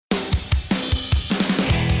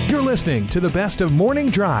You're listening to the best of Morning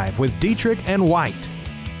Drive with Dietrich and White,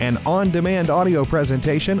 an on-demand audio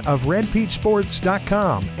presentation of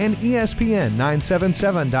RedPeachSports.com and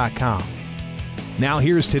ESPN977.com. Now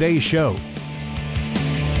here's today's show.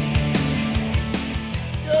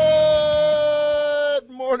 Good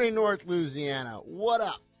morning, North Louisiana. What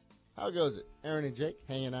up? How goes it? Aaron and Jake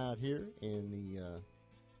hanging out here in the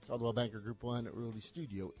Caldwell Banker Group 1 Early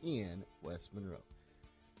Studio in West Monroe.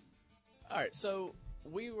 All right, so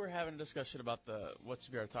we were having a discussion about the what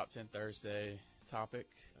should be our top 10 Thursday topic,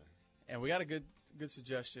 and we got a good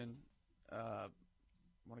suggestion. I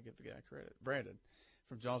want to give the guy credit. Brandon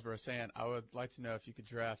from Jonesboro saying, I would like to know if you could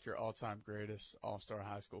draft your all-time greatest all-star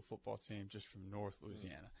high school football team just from North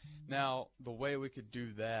Louisiana. Now, the way we could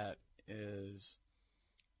do that is,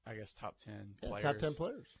 I guess, top 10 players. Top 10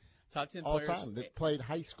 players. Top 10 all players. time that played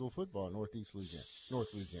high school football in North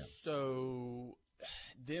Louisiana. So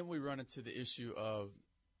then we run into the issue of,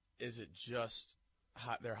 is it just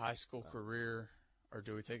their high school career, or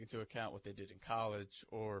do we take into account what they did in college,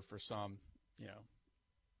 or for some,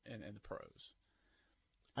 in the pros?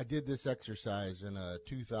 I did this exercise in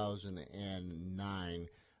 2009.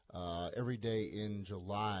 Every day in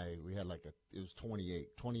July, we had it was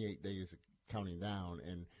 28 days of counting down,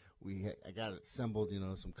 and I got it assembled,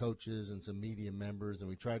 some coaches and some media members, and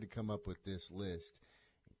we tried to come up with this list.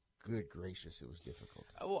 Good gracious, it was difficult.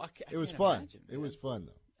 It was fun. It was fun,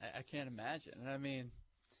 though. I can't imagine. And I mean,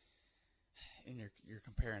 and you're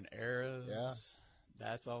comparing eras. Yeah.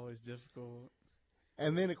 That's always difficult.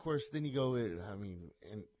 And then, of course, you go,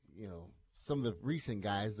 some of the recent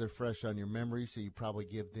guys, they're fresh on your memory, so you probably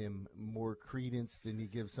give them more credence than you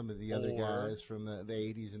give some of the other guys from the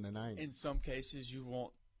 80s and the 90s. In some cases,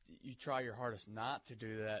 you try your hardest not to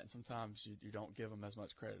do that, and sometimes you don't give them as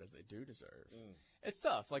much credit as they do deserve. It's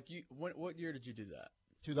tough. What year did you do that?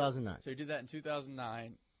 2009. So you did that in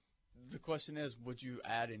 2009. The question is, would you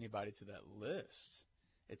add anybody to that list?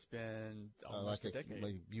 It's been almost a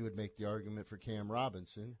decade. You would make the argument for Cam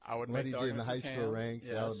Robinson. I would make the argument for Cam. What he did in the high school ranks,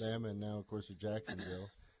 yes. Alabama, and now, of course, at Jacksonville.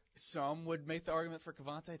 Some would make the argument for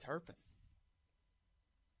Kevontae Turpin.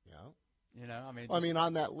 Yeah.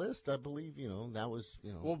 On that list, I believe, that was,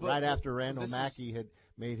 right after Randall Mackey had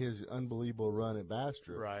made his unbelievable run at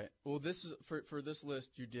Bastrop. Right. Well, this is for this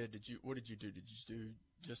list what did you do? Did you do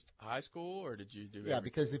just high school, or did you do everything?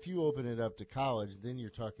 Because if you open it up to college, then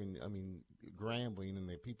you're talking, Grambling and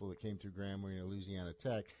the people that came through Grambling and Louisiana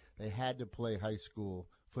Tech, they had to play high school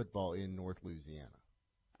football in North Louisiana.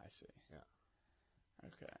 I see. Yeah.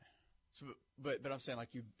 Okay. So, but I'm saying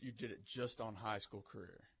you did it just on high school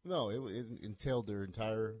career. No, it entailed their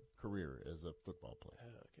entire career as a football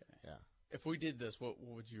player. Okay. Yeah. If we did this, what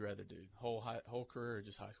would you rather do? Whole career or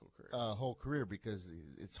just high school career? Whole career, because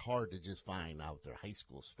it's hard to just find out their high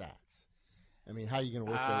school stats. How are you going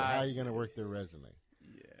to work? How are you going to work their resume?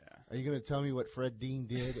 Yeah. Are you going to tell me what Fred Dean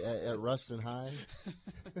did at Ruston High?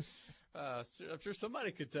 I'm sure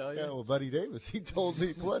somebody could tell you. Yeah, well, Buddy Davis, he told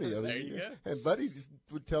me plenty. There you go. And Buddy just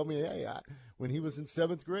would tell me, hey, when he was in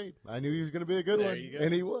 7th grade, I knew he was going to be a good there one. You go.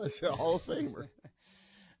 And he was a Hall of Famer.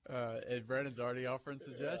 And Brennan's already offering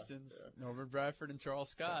suggestions. Yeah. Norman Bradford and Charles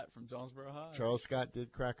Scott from Jonesboro High. Charles Scott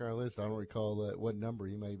did crack our list. I don't recall what number.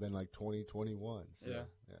 He may have been 20, 21. So, yeah.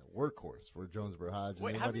 Workhorse for Jonesboro High.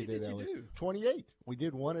 Wait, how many did you do? 28. We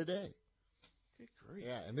did one a day. Good grief.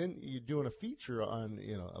 Yeah, and then you're doing a feature on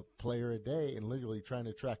a player a day, and literally trying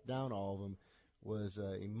to track down all of them was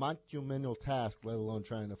a monumental task, let alone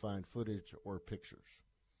trying to find footage or pictures.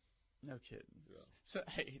 No kidding. Yeah. So,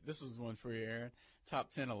 hey, this was one for you, Aaron.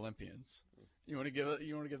 Top 10 Olympians. You want to give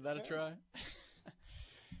that a try?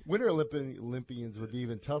 Winter Olympians would be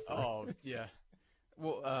even tougher. Oh yeah.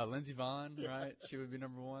 Well, Lindsey Vonn, right? She would be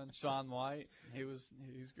number one. Shaun White, he's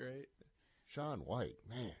great. Shaun White,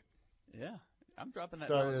 man. Yeah, I'm dropping that.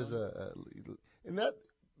 Started as and that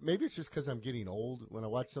maybe it's just because I'm getting old. When I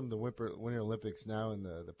watch some of the Winter Olympics now in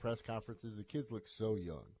the press conferences, the kids look so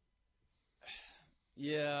young.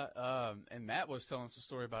 Yeah, and Matt was telling us a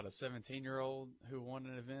story about a 17-year-old who won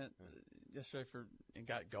an event yesterday and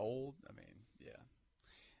got gold. Yeah.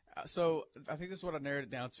 So I think this is what I narrowed it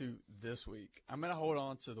down to this week. I'm going to hold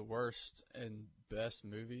on to the worst and best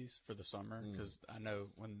movies for the summer, because I know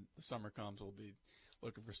when the summer comes, we'll be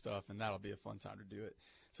looking for stuff, and that'll be a fun time to do it.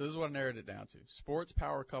 So this is what I narrowed it down to. Sports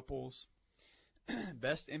power couples,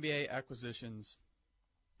 best NBA acquisitions.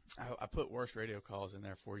 I put worst radio calls in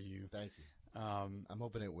there for you. Thank you. I'm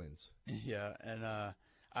hoping it wins. Yeah, and I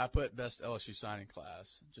put best LSU signing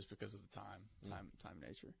class just because of the time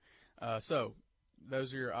nature. So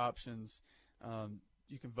those are your options.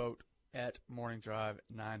 You can vote at Morning Drive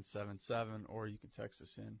 977, or you can text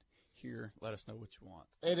us in here. Let us know what you want.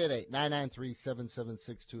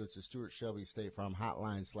 888-993-7762. It's the Stuart Shelby State Farm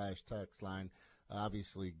hotline/text line.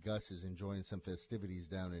 Obviously, Gus is enjoying some festivities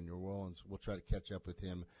down in New Orleans. We'll try to catch up with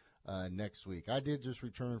him next week. I did just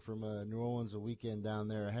return from New Orleans a weekend down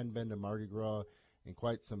there. I hadn't been to Mardi Gras in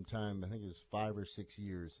quite some time. I think it was 5 or 6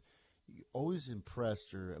 years. You're always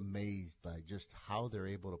impressed or amazed by just how they're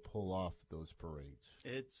able to pull off those parades.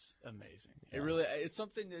 It's amazing. Yeah. It's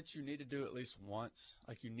something that you need to do at least once.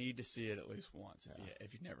 Like, you need to see it at least once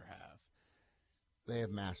if you never have. They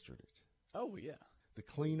have mastered it. Oh, yeah. The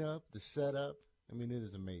cleanup, the setup, I mean, it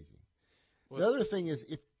is amazing. Well, the other thing is,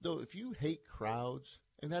 if you hate crowds,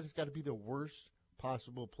 and that has got to be the worst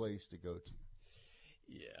possible place to go to.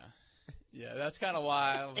 Yeah. Yeah, that's kind of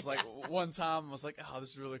why I was like, one time I was like, oh,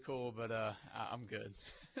 this is really cool, but I'm good.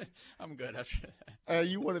 I'm good after that. Are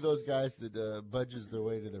you one of those guys that budges their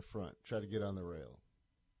way to the front, try to get on the rail?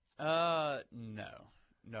 No,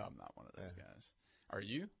 I'm not one of those guys. Are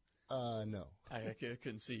you? No. I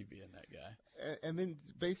couldn't see you being that guy. And then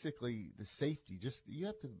basically the safety, just you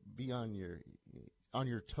have to be on your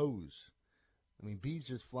toes. I mean, bees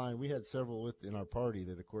just flying. We had several in our party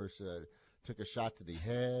that, of course, took a shot to the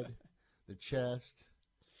head, the chest.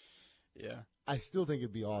 Yeah. I still think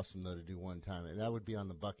it'd be awesome, though, to do one time, and that would be on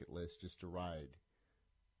the bucket list, just to ride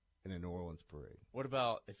in a New Orleans parade. What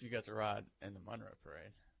about if you got to ride in the Monroe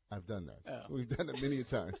parade? I've done that. Oh. We've done it many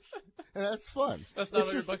times. And that's fun. That's not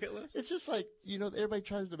on your bucket list? It's just like, everybody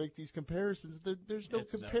tries to make these comparisons. There's no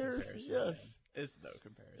comparison. Yes. Man. It's no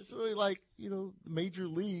comparison. It's really like, major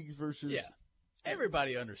leagues versus. Yeah.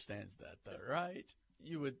 Everybody understands that, though, right?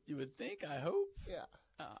 You would think, I hope. Yeah.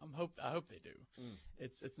 I hope they do.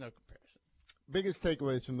 It's no comparison. Biggest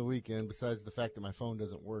takeaways from the weekend, besides the fact that my phone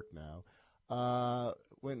doesn't work now,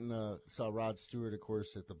 went and saw Rod Stewart, of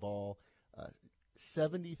course, at the ball.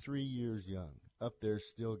 73 years young, up there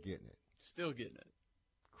still getting it. Still getting it.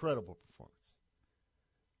 Incredible performance.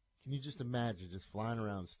 Can you just imagine just flying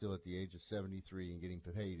around still at the age of 73 and getting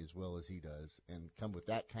paid as well as he does and come with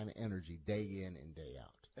that kind of energy day in and day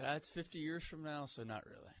out? That's 50 years from now, so not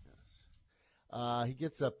really. He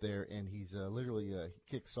gets up there and he's literally he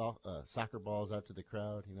kicks soccer balls out to the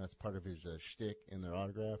crowd. That's part of his shtick in their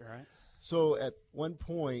autograph. Right. So at one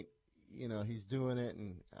point, he's doing it,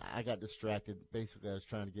 and I got distracted. Basically, I was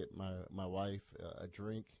trying to get my wife a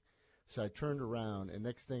drink. So I turned around, and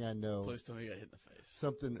next thing I know, Please tell me you got hit in the face.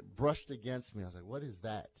 Something brushed against me. I was like, what is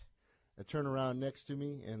that? I turn around next to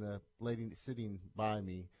me, and the lady sitting by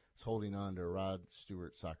me is holding on to a Rod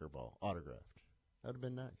Stewart soccer ball, autographed. That would have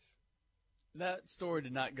been nice. That story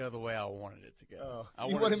did not go the way I wanted it to go.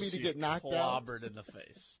 You wanted me to get knocked out? Clobbered in the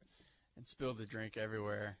face and spill the drink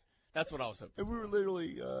everywhere. That's what I was hoping. And we were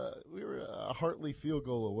literally a Hartley field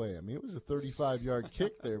goal away. I mean, it was a 35-yard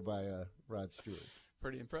kick there by Rod Stewart.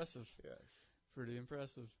 Pretty impressive. Yes. Pretty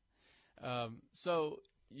impressive. I've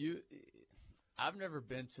never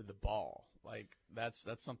been to the ball. Like, that's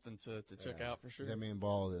something to check out for sure. That main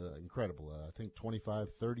ball, incredible. I think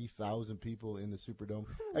 30,000 people in the Superdome.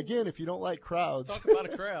 Again, if you don't like crowds. Talk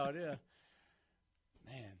about a crowd, yeah.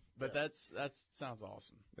 Man, but that sounds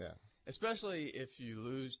awesome. Yeah. Especially if you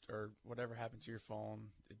lose or whatever happened to your phone,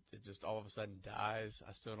 it just all of a sudden dies.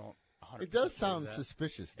 I still don't 100% It does sound that.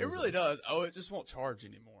 suspicious. It really does. Oh, it just won't charge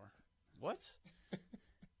anymore. What?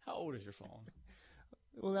 How old is your phone?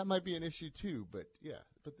 Well, that might be an issue too, but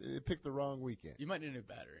it picked the wrong weekend. You might need a new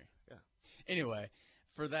battery. Yeah. Anyway,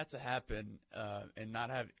 for that to happen and not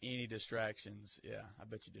have any distractions, I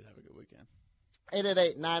bet you did have a good weekend.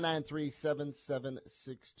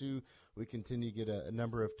 888-993-7762. We continue to get a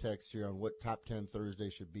number of texts here on what Top 10 Thursday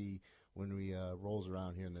should be when we rolls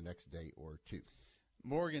around here in the next day or two.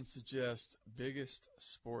 Morgan suggests biggest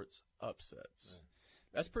sports upsets. Right.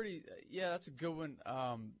 That's pretty. That's a good one.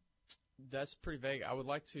 That's pretty vague. I would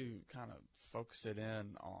like to kind of focus it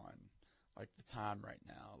in on like the time right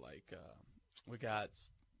now. Like we got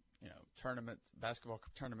tournaments, basketball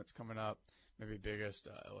tournaments coming up. Maybe biggest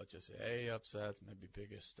LHSAA upsets. Maybe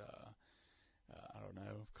biggest I don't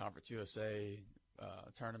know, Conference USA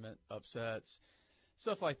tournament upsets.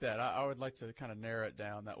 Stuff like that. I would like to kind of narrow it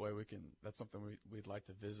down. That way we can. That's something we'd like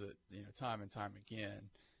to visit, time and time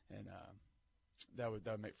again, and that would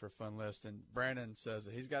make for a fun list. And Brandon says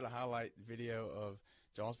that he's got a highlight video of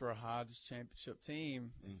Jonesboro Hodge's championship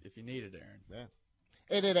team if you need it, Aaron. Yeah.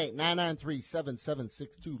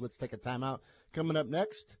 888-993-7762. Let's take a timeout. Coming up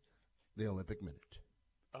next, the Olympic Minute.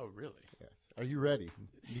 Oh, really? Yes. Are you ready?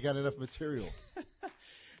 You got enough material?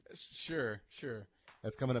 Sure.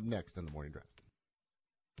 That's coming up next on the Morning Drive.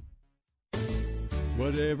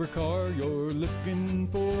 Whatever car you're looking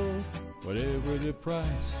for, whatever the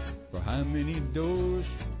price, for how many doors,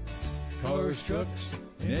 cars, trucks,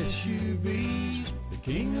 and SUVs, the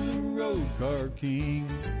king of the road, Car King.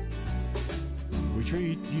 We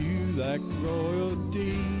treat you like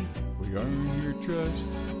royalty. We earn your trust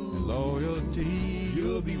and loyalty.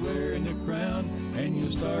 You'll be wearing the crown and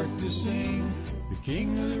you'll start to sing. The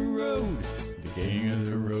king of the road, the king of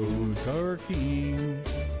the road, Car King.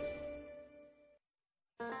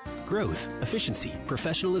 Growth, efficiency,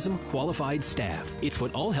 professionalism, qualified staff. It's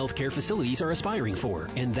what all healthcare facilities are aspiring for,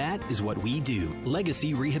 and that is what we do.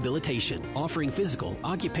 Legacy Rehabilitation, offering physical,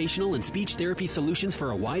 occupational, and speech therapy solutions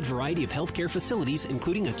for a wide variety of healthcare facilities,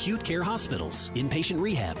 including acute care hospitals, inpatient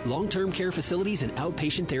rehab, long-term care facilities, and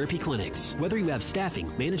outpatient therapy clinics. Whether you have staffing,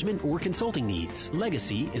 management, or consulting needs,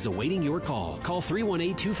 Legacy is awaiting your call. Call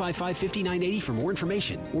 318-255-5980 for more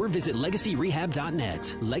information, or visit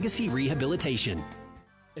legacyrehab.net. Legacy Rehabilitation.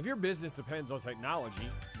 If your business depends on technology,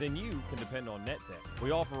 then you can depend on NetTech.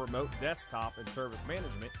 We offer remote desktop and service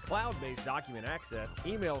management, cloud-based document access,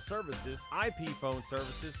 email services, IP phone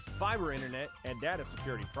services, fiber internet, and data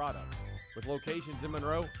security products. With locations in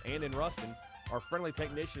Monroe and in Ruston, our friendly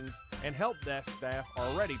technicians and help desk staff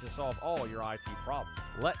are ready to solve all your IT problems.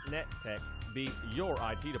 Let NetTech be your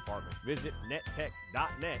IT department. Visit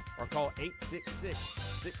nettech.net or call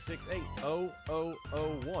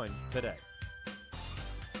 866-668-0001 today.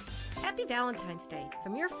 Happy Valentine's Day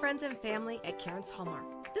from your friends and family at Karen's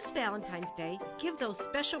Hallmark. This Valentine's Day, give those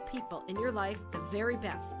special people in your life the very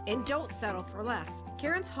best. And don't settle for less.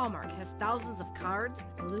 Karen's Hallmark has thousands of cards,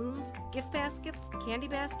 balloons, gift baskets, candy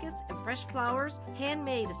baskets, and fresh flowers,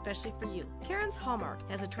 handmade especially for you. Karen's Hallmark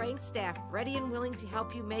has a trained staff ready and willing to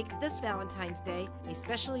help you make this Valentine's Day a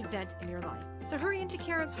special event in your life. So hurry into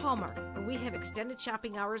Karen's Hallmark, where we have extended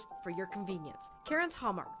shopping hours for your convenience. Karen's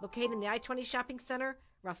Hallmark, located in the I-20 Shopping Center,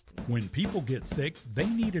 Ruston. When people get sick, they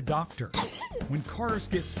need a doctor. When cars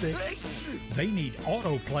get sick, they need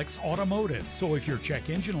Autoplex Automotive. So if your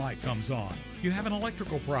check engine light comes on, you have an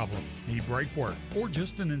electrical problem, need brake work, or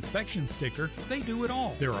just an inspection sticker, they do it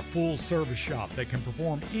all. They're a full service shop that can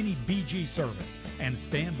perform any BG service and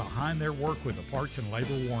stand behind their work with a parts and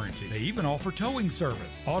labor warranty. They even offer towing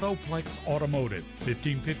service. Autoplex Automotive,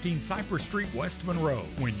 1515 Cypress Street, West Monroe.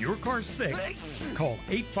 When your car's sick, call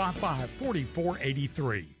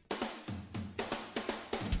 855-4483.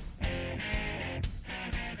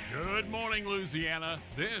 Good morning, Louisiana.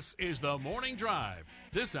 This is the Morning Drive.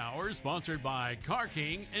 This hour is sponsored by Car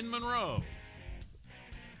King in Monroe.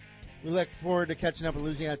 We look forward to catching up with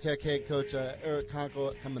Louisiana Tech head coach Eric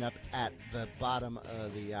Conkle coming up at the bottom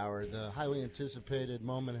of the hour. The highly anticipated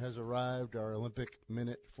moment has arrived, our Olympic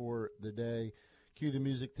minute for the day. Cue the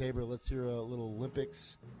music, Tabor. Let's hear a little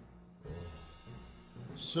Olympics.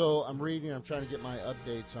 So I'm trying to get my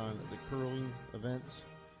updates on the curling events.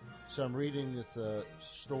 So I'm reading this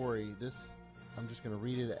story. I'm just going to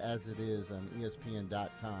read it as it is on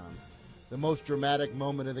ESPN.com. The most dramatic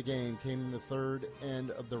moment of the game came in the third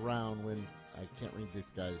end of the round when, I can't read this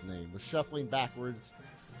guy's name, was shuffling backwards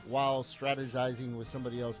while strategizing with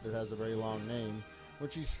somebody else that has a very long name. When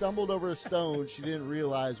she stumbled over a stone she didn't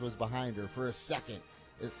realize was behind her. For a second,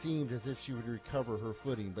 it seemed as if she would recover her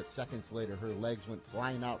footing, but seconds later her legs went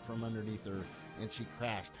flying out from underneath her and she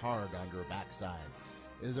crashed hard onto her backside.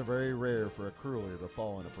 It is very rare for a curler to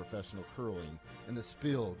fall in a professional curling, and the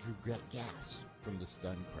spill drew gas from the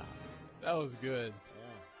stunned crowd. That was good.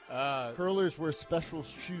 Yeah. Curlers wear special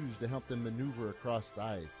shoes to help them maneuver across the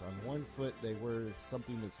ice. On one foot, they wear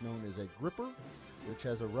something that's known as a gripper, which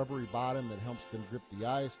has a rubbery bottom that helps them grip the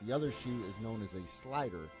ice. The other shoe is known as a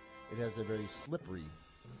slider. It has a very slippery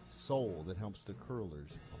sole that helps the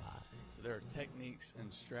curlers fly. So there are techniques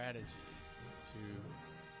and strategy to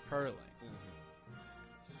curling. Mm-hmm.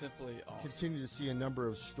 Simply awesome. Continue to see a number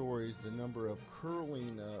of stories. The number of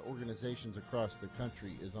curling organizations across the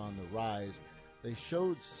country is on the rise. They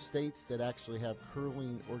showed states that actually have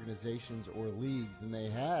curling organizations or leagues, and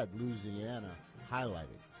they had Louisiana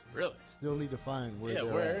highlighted. Really? Still need to find where they're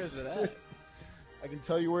where at. Is it at? I can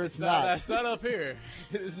tell you where it's not. That's not up here.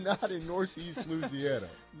 It is not in Northeast Louisiana.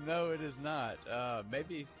 No, it is not.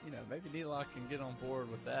 Maybe Neelock can get on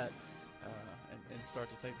board with that and start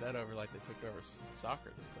to take that over like they took over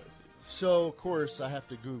soccer this postseason. So, of course, I have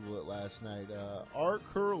to Google it last night. Are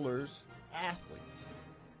curlers athletes?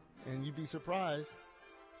 And you'd be surprised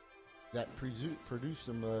that produce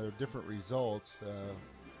some different results.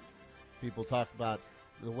 People talk about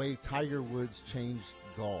the way Tiger Woods changed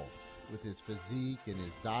golf with his physique and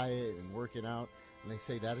his diet and working out, and they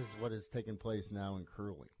say that is what has taken place now in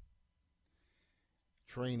curling.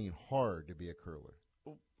 Training hard to be a curler.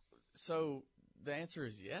 So the answer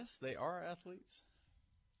is yes, they are athletes?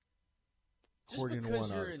 Just according to because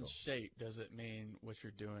one you're article. in shape doesn't mean what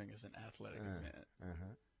you're doing is an athletic event.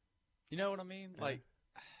 Uh-huh. You know what I mean? Like,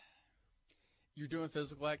 you're doing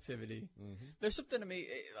physical activity. Mm-hmm. There's something to me,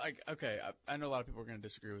 like, okay, I know a lot of people are going to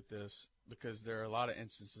disagree with this because there are a lot of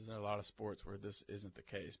instances in a lot of sports where this isn't the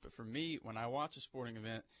case. But for me, when I watch a sporting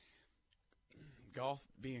event, golf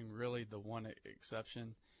being really the one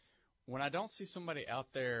exception, when I don't see somebody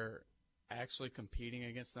out there actually competing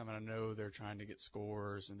against them, and I know they're trying to get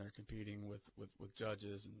scores and they're competing with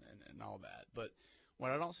judges and all that, but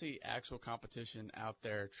when I don't see actual competition out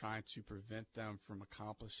there trying to prevent them from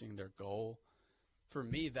accomplishing their goal, for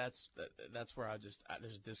me, that's where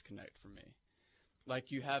there's a disconnect for me. Like,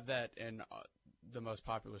 you have that in the most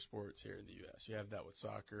popular sports here in the U.S. You have that with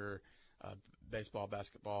soccer, baseball,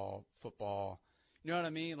 basketball, football. You know what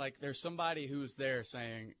I mean? Like, there's somebody who's there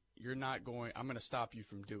saying, I'm going to stop you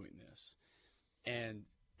from doing this. And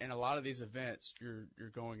in a lot of these events, you're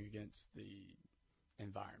going against the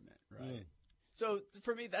environment, right? So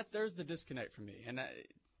for me, there's the disconnect for me. And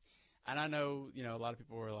I know, a lot of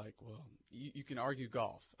people are like, well, you can argue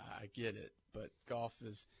golf. I get it. But golf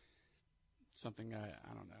is something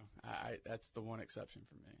I don't know. That's the one exception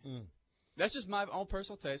for me. That's just my own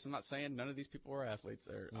personal taste. I'm not saying none of these people are athletes.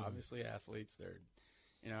 They're obviously athletes. They're,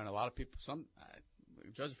 and a lot of people,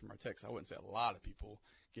 judging from our text, I wouldn't say a lot of people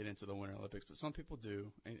get into the Winter Olympics, but some people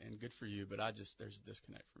do, and good for you. But there's a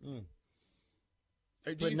disconnect for me.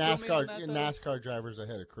 But NASCAR drivers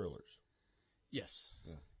ahead of curlers. Yes.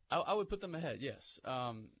 Yeah. I would put them ahead, yes.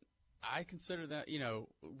 I consider that,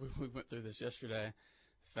 we went through this yesterday,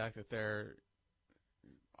 the fact that they're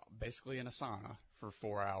basically in a sauna for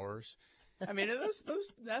 4 hours. I mean, those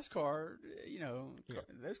NASCAR,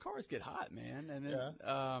 those cars get hot, man. And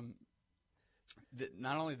then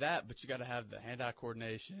not only that, but you got to have the hand-eye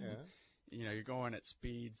coordination. Yeah. You're going at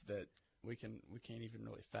speeds that we can't even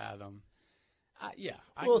really fathom.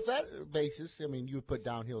 Well, that basis, I mean, you would put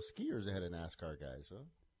downhill skiers ahead of NASCAR guys, huh?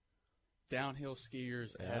 Downhill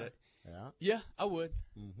skiers ahead of – yeah. Yeah, I would.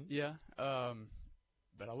 Mm-hmm. Yeah.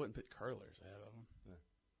 But I wouldn't put curlers ahead of them.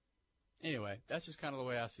 Yeah. Anyway, that's just kind of the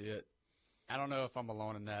way I see it. I don't know if I'm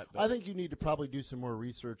alone in that. But I think you need to probably do some more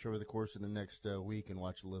research over the course of the next week and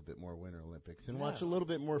watch a little bit more Winter Olympics and watch a little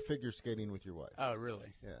bit more figure skating with your wife. Oh,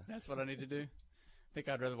 really? Yeah. That's what I need to do? I think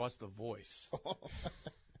I'd rather watch The Voice.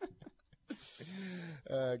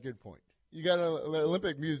 Good point. You got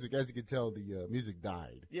Olympic music, as you can tell. The music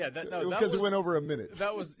died. Yeah, because it went over a minute.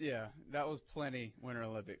 That was plenty Winter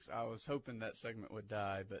Olympics. I was hoping that segment would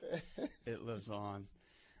die, but it lives on.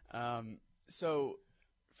 So,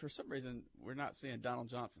 for some reason, we're not seeing Donald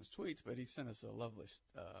Johnson's tweets, but he sent us a lovely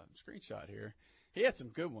screenshot here. He had some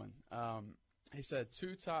good one. He said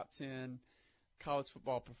 2 top 10 college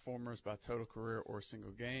football performers by total career or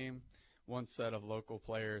single game. 1 set of local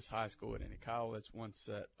players, high school at any college, 1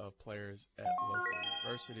 set of players at local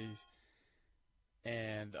universities.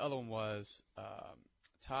 And the other one was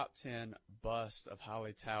top 10 bust of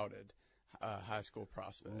highly touted high school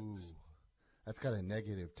prospects. Ooh, that's got a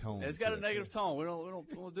negative tone. It's got a negative tone. We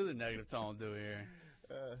don't do the negative tone, do we here?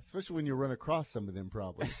 Especially when you run across some of them,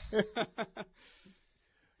 probably.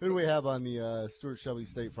 Who do we have on the Stuart Shelby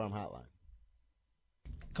State Farm Hotline?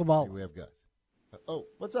 Come on. Here we have Gus. Oh,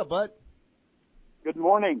 what's up, bud? Good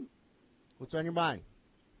morning. What's on your mind?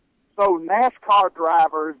 So NASCAR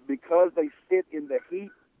drivers, because they sit in the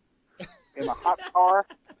heat in a hot car,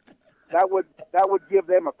 that would give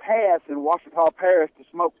them a pass in Washington Parish to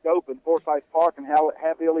smoke dope in Forsyth Park and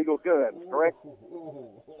have illegal guns, correct?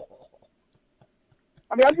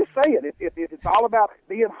 I mean, I'm just saying, if it's all about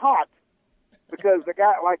being hot, because the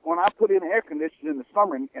guy, like when I put in air conditioning in the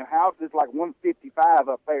summer, and house is like 155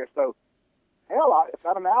 up there, so hell, if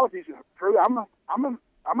that analogy is true, I'm an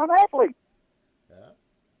athlete. Yeah.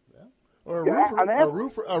 Or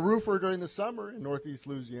a roofer during the summer in Northeast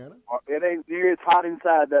Louisiana. It ain't near as hot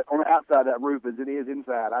inside that on the outside of that roof as it is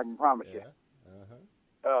inside. I can promise you.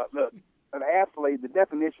 Look, an athlete. The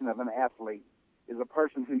definition of an athlete is a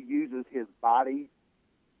person who uses his body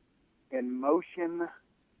in motion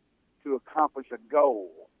to accomplish a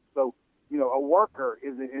goal. So, a worker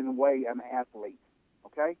is in a way an athlete.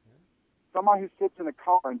 Okay. Somebody who sits in a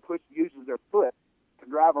car and uses their foot to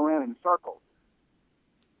drive around in circles.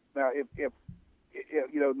 Now, if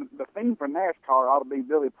the theme for NASCAR ought to be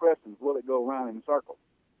Billy Preston's "Will It Go Around in Circles?"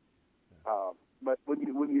 But when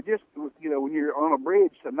you're on a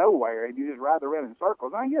bridge to nowhere and you just ride around in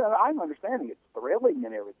circles, I'm understanding it's thrilling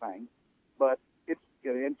and everything, but it's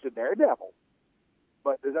a daredevil.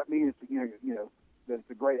 But does that mean it's that it's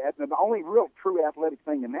a great? The only real true athletic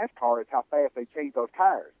thing in NASCAR is how fast they change those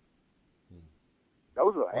tires.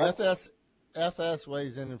 Those are FS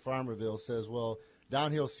weighs in Farmerville, says, well,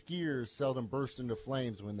 downhill skiers seldom burst into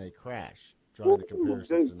flames when they crash. Drawing the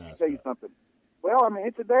comparisons to NASCAR. I'll tell you something. Well, I mean,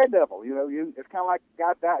 it's a daredevil. It's kind of like a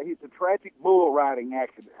guy died. It's a tragic bull riding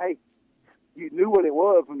accident. Hey, you knew what it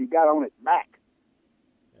was when you got on its back.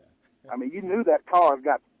 I mean, you knew that car's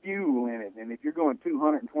got fuel in it, and if you're going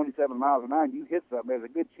 227 miles an hour and you hit something, there's a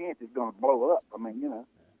good chance it's going to blow up. I mean,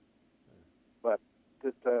 But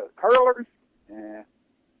just curlers,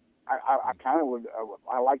 I kind of would.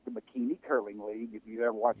 I like the bikini curling league. If you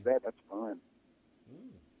ever watch that, that's fun.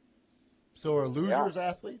 So are losers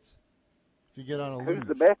athletes? If you get on a luge. Who's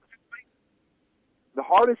the best? The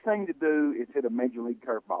hardest thing to do is hit a major league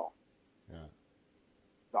curveball. Yeah.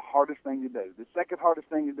 The hardest thing to do. The second hardest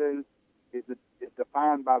thing to do is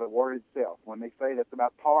defined by the word itself. When they say that's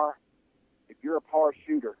about par, if you're a par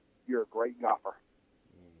shooter, you're a great golfer.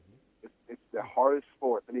 It's the hardest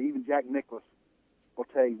sport. And even Jack Nicklaus will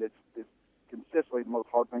tell you that it's consistently the most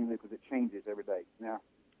hard thing to do because it changes every day. Now,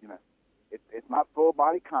 it's not full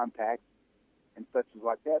body contact and such as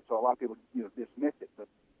like that, so a lot of people dismiss it. But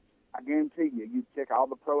I guarantee you check all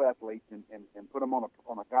the pro athletes and put them on a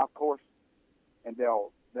golf course, and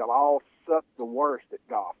they'll all suck the worst at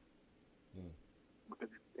golf because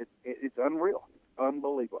it's unreal, it's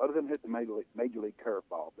unbelievable. Other than hit the major league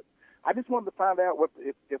curveball, but I just wanted to find out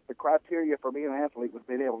if the criteria for being an athlete was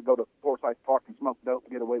being able to go to Forsyth Park and smoke dope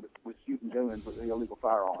and get away with shooting guns with illegal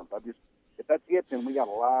firearms. If that's it, then we got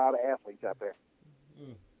a lot of athletes out there.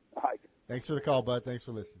 All right. Thanks for the call, bud. Thanks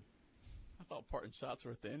for listening. I thought parting shots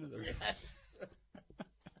were at the end of the Yes.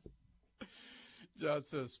 John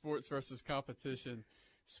says sports versus competition.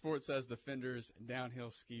 Sports as defenders, downhill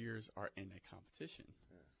skiers are in a competition.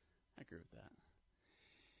 I agree with that.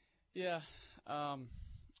 Yeah.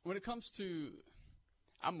 When it comes to,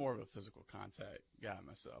 I'm more of a physical contact guy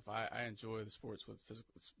myself. I enjoy the sports with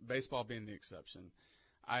physical, baseball being the exception.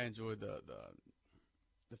 I enjoy the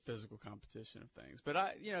physical competition of things.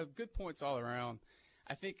 But good points all around.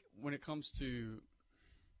 I think when it comes to,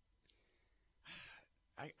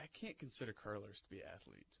 I can't consider curlers to be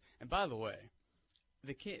athletes. And by the way,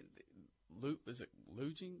 they can't, is it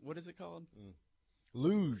luging? What is it called?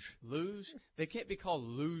 Luge. Luge? They can't be called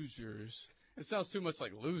losers. It sounds too much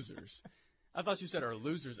like losers. I thought you said our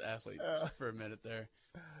losers athletes for a minute there.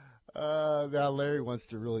 Now Larry wants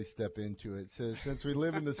to really step into it. Says, since we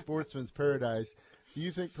live in the sportsman's paradise, do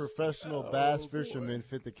you think professional bass fishermen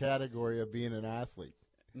fit the category of being an athlete?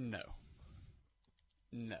 No.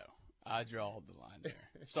 I draw the line there.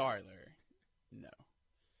 Sorry, Larry. No.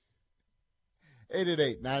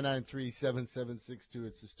 888-993-7762.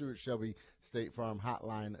 It's the Stuart Shelby State Farm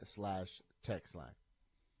hotline/text line.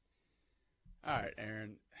 All right,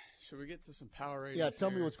 Aaron. Should we get to some power ratings? Yeah, tell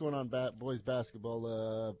here? me what's going on boys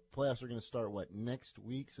basketball. Playoffs are going to start, next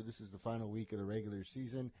week? So this is the final week of the regular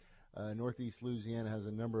season. Northeast Louisiana has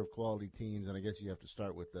a number of quality teams, and I guess you have to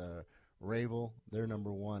start with Rayville. They're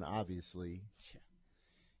number one, obviously.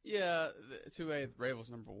 Yeah, 2A, Rayville's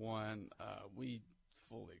number one. We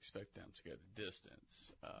fully expect them to go the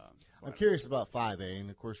distance. I'm curious about 5A, and,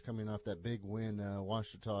 of course, coming off that big win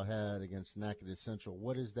Ouachita had against Natchitoches Central.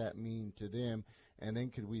 What does that mean to them? And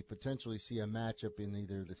then could we potentially see a matchup in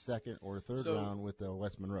either the second or third round with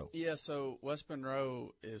West Monroe? Yeah, so West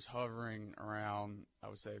Monroe is hovering around, I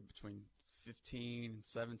would say, between 15 and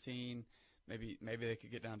 17. Maybe they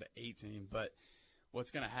could get down to 18. But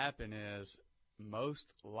what's going to happen is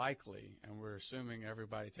most likely, and we're assuming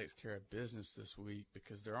everybody takes care of business this week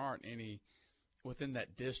because there aren't any within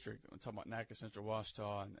that district. I'm talking about Natchitoches Central,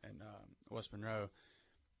 Ouachita, and West Monroe.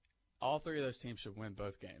 All three of those teams should win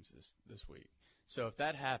both games this week. So if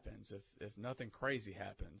that happens, if nothing crazy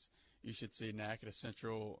happens, you should see Natchitoches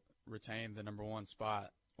Central retain the number one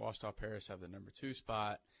spot, Ouachita Parish have the number two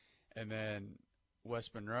spot, and then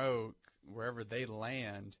West Monroe, wherever they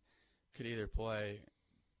land, could either play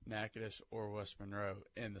Natchitoches or West Monroe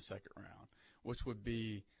in the second round, which would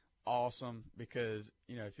be awesome because,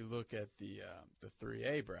 if you look at the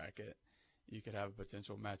 3A bracket, you could have a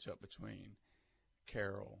potential matchup between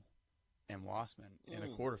Carroll and Wassman in the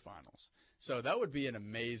quarterfinals. So that would be an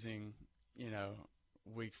amazing,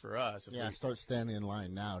 week for us. Start standing in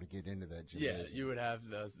line now to get into that gymnasium. Yeah, you would have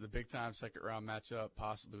the big-time second-round matchup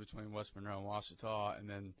possibly between West Monroe and Ouachita, and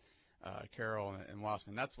then Carroll and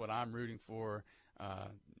Wassman. That's what I'm rooting for,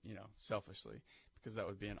 selfishly, because that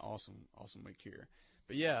would be an awesome week here.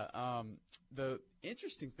 But, yeah, the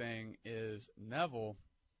interesting thing is Neville,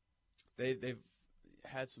 they've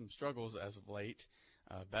had some struggles as of late.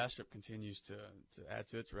 Bastrop continues to add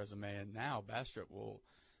to its resume, and now Bastrop will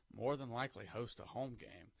more than likely host a home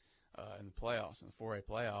game in the playoffs, in the 4A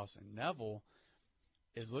playoffs. And Neville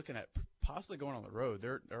is looking at possibly going on the road.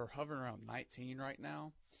 They're hovering around 19 right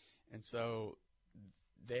now, and so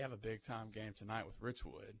they have a big-time game tonight with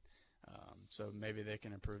Richwood. So maybe they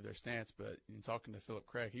can improve their stance. But in talking to Philip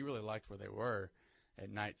Craig, he really liked where they were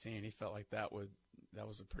at 19. He felt like that was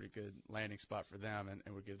a pretty good landing spot for them and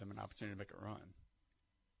would give them an opportunity to make a run.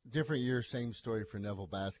 Different year, same story for Neville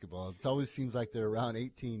basketball. It always seems like they're around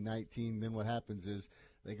 18, 19. Then what happens is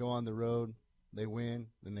they go on the road, they win,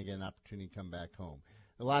 then they get an opportunity to come back home.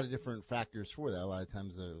 A lot of different factors for that. A lot of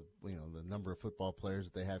times, the number of football players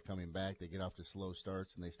that they have coming back, they get off to slow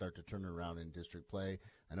starts and they start to turn it around in district play.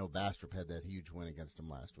 I know Bastrop had that huge win against them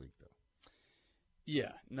last week, though.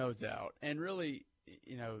 Yeah, no doubt. And really,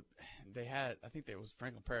 they had, I think it was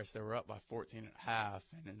Franklin Paris, they were up by 14 and a half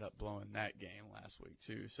and ended up blowing that game last week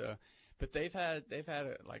too. So, but they've had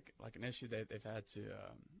an issue that they've had to,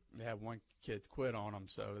 they had one kid quit on them.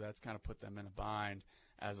 So that's kind of put them in a bind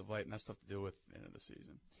as of late, and that's tough to deal with at the end of the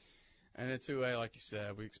season. And then 2A, like you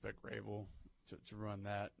said, we expect Rabel to run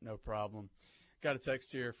that, no problem. Got a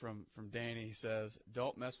text here from Danny. He says,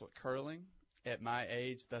 don't mess with curling. At my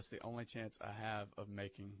age, that's the only chance I have of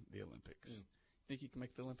making the Olympics. Think you can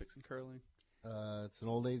make the Olympics in curling? It's an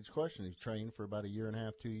old age question. You've trained for about a year and a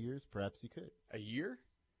half, 2 years. Perhaps you could. A year?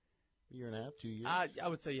 A year and a half, 2 years. I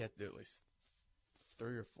would say you have to do at least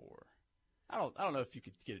 3 or 4. I don't know if you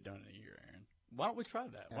could get it done in a year, Aaron. Why don't we try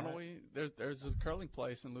that? Why don't we? There's a curling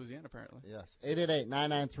place in Louisiana, apparently. Yes.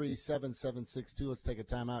 888-993-7762. Let's take a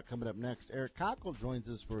timeout. Coming up next, Eric Cockle joins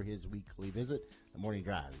us for his weekly visit. The Morning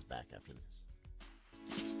Drive is back after this.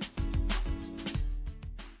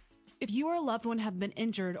 If you or a loved one have been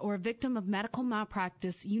injured or a victim of medical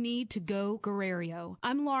malpractice, you need to go Guerrero.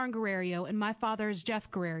 I'm Lauren Guerrero, and my father is Jeff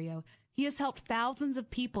Guerrero. He has helped thousands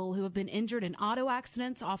of people who have been injured in auto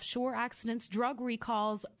accidents, offshore accidents, drug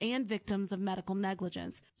recalls, and victims of medical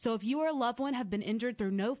negligence. So if you or a loved one have been injured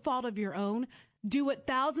through no fault of your own, do what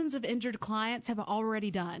thousands of injured clients have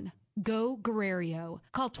already done. Go Guerrero.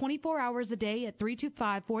 Call 24 hours a day at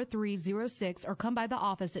 325-4306 or come by the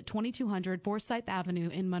office at 2200 Forsyth Avenue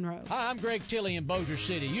in Monroe. Hi, I'm Greg Tilley in Bossier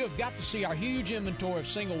City. You have got to see our huge inventory of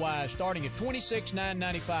single wides starting at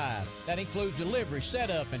 $26,995. That includes delivery,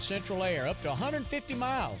 setup, and central air up to 150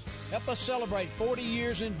 miles. Help us celebrate 40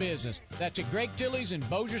 years in business. That's at Greg Tilley's in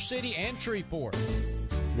Bossier City and Shreveport.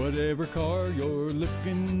 Whatever car you're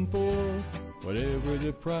looking for, whatever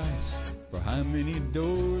the price, for how many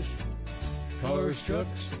doors, cars,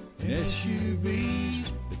 trucks, and SUVs,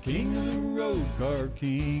 the king of the road, Car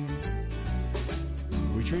King.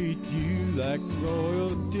 We treat you like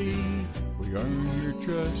royalty, we earn your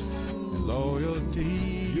trust and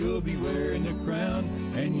loyalty. You'll be wearing the crown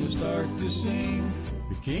and you'll start to sing,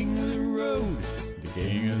 the king of the road, the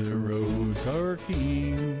king of the road, Car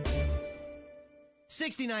King.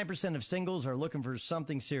 69% of singles are looking for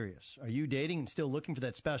something serious. Are you dating and still looking for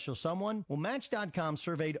that special someone? Well, Match.com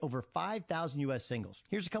surveyed over 5,000 U.S. singles.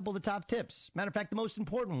 Here's a couple of the top tips. Matter of fact, the most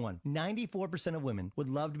important one. 94% of women would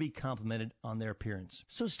love to be complimented on their appearance.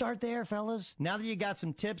 So start there, fellas. Now that you got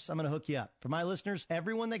some tips, I'm going to hook you up. For my listeners,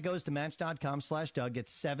 everyone that goes to Match.com/Doug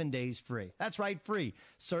gets 7 days free. That's right, free.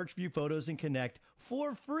 Search, view photos, and connect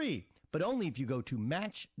for free. But only if you go to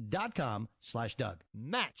Match.com/Doug.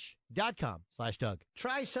 Match.com/Doug.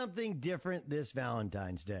 Try something different this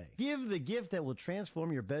Valentine's Day. Give the gift that will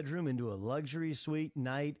transform your bedroom into a luxury suite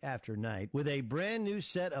night after night with a brand new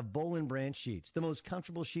set of Boll & Branch sheets, the most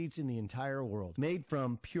comfortable sheets in the entire world. Made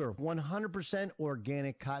from pure 100%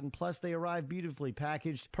 organic cotton, plus they arrive beautifully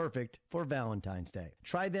packaged, perfect for Valentine's Day.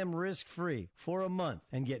 Try them risk-free for a month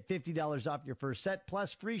and get $50 off your first set,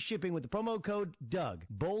 plus free shipping with the promo code DOUG.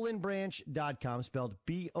 BollandBranch.com, spelled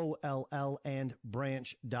B-O-L-L and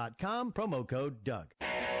branch.com, promo code DOUG.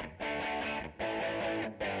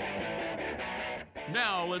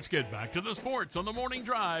 Now let's get back to the sports on the Morning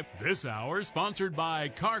Drive. This hour sponsored by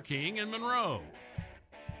Car King in Monroe.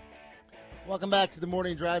 Welcome back to the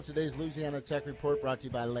Morning Drive. Today's Louisiana Tech Report brought to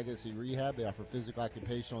you by Legacy Rehab. They offer physical,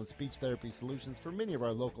 occupational, and speech therapy solutions for many of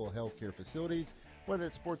our local healthcare facilities. Whether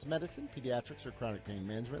it's sports medicine, pediatrics, or chronic pain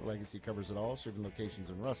management, Legacy covers it all, serving locations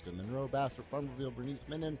in Ruston, Monroe, Bastrop, Farmerville, Bernice,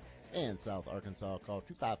 Minden, and South Arkansas. Call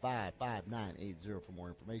 255-5980 for more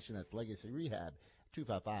information. That's Legacy Rehab,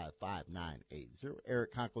 255-5980.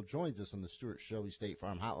 Eric Conkle joins us on the Stewart Shelby State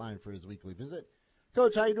Farm Hotline for his weekly visit.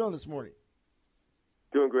 Coach, how you doing this morning?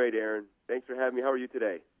 Doing great, Aaron. Thanks for having me. How are you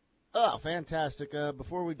today? Oh, fantastic.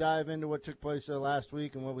 Before we dive into what took place last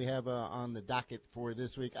week and what we have on the docket for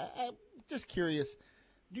this week, I'm just curious,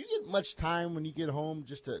 do you get much time when you get home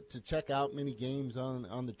just to check out many games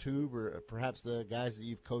on the tube, or perhaps the guys that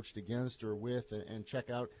you've coached against or with, and check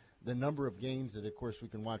out the number of games that, of course, we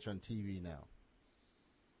can watch on TV now?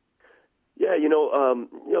 Yeah,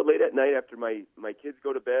 late at night after my kids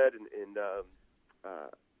go to bed, and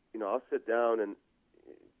I'll sit down and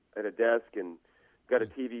at a desk and got a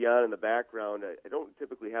TV on in the background. I don't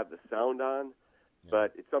typically have the sound on,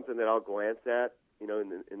 but it's something that I'll glance at.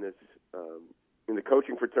 In this in the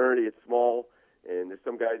coaching fraternity, it's small, and there's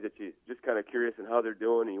some guys that you just kind of curious in how they're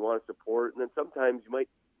doing, and you want to support. And then sometimes you might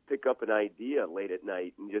pick up an idea late at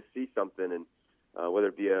night and just see something, and whether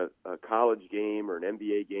it be a college game or an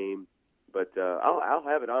NBA game. But I'll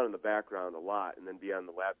have it on in the background a lot, and then be on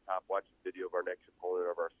the laptop watching video of our next opponent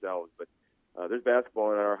or of ourselves. But there's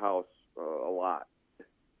basketball in our house a lot.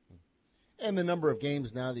 And the number of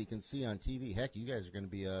games now that you can see on TV. Heck, you guys are going to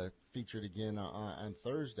be featured again on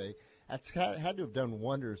Thursday. That's had to have done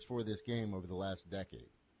wonders for this game over the last decade.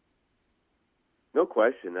 No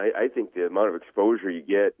question. I think the amount of exposure you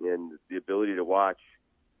get and the ability to watch.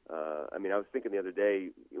 I was thinking the other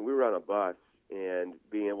day, we were on a bus, and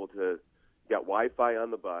being able to got Wi-Fi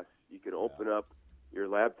on the bus, you can open up your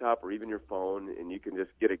laptop or even your phone, and you can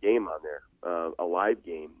just get a game on there, a live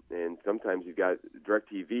game. And sometimes you've got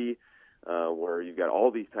DirecTV, where you've got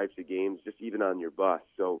all these types of games just even on your bus.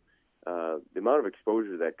 So the amount of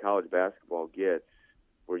exposure that college basketball gets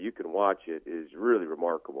where you can watch it is really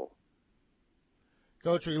remarkable.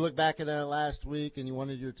 Coach, when you look back at that last week and you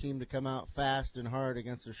wanted your team to come out fast and hard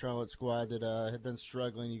against the Charlotte squad that had been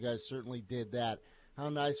struggling, you guys certainly did that. How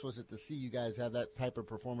nice was it to see you guys have that type of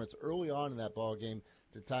performance early on in that ball game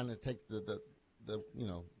to kind of take the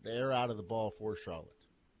air out of the ball for Charlotte?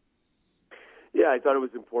 Yeah, I thought it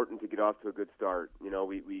was important to get off to a good start.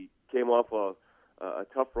 We came off a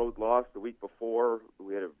tough road loss the week before.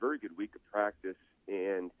 We had a very good week of practice,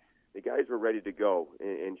 and the guys were ready to go.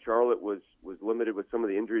 And Charlotte was limited with some of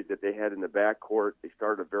the injuries that they had in the backcourt. They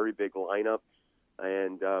started a very big lineup,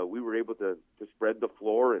 and we were able to spread the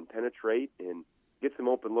floor and penetrate and get some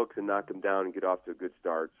open looks and knock them down and get off to a good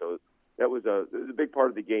start. So it was a big part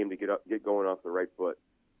of the game to get going off the right foot.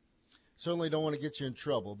 Certainly don't want to get you in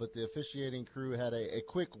trouble, but the officiating crew had a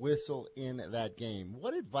quick whistle in that game.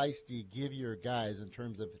 What advice do you give your guys in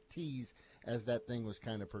terms of tees as that thing was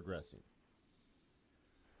kind of progressing?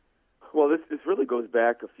 Well, this really goes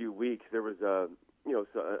back a few weeks. There was a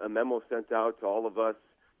memo sent out to all of us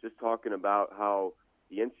just talking about how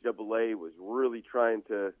the NCAA was really trying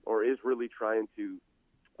to, or is really trying to,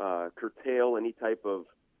 curtail any type of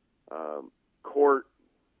court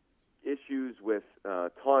issues with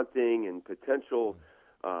taunting and potential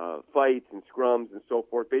fights and scrums and so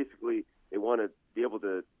forth. Basically, they want to be able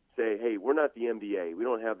to say, hey, we're not the NBA. We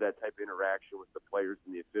don't have that type of interaction with the players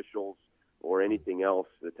and the officials or anything else,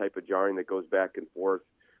 the type of jarring that goes back and forth.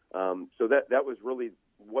 So that was really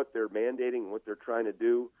what they're mandating and what they're trying to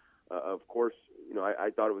do. Of course, I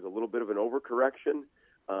thought it was a little bit of an overcorrection,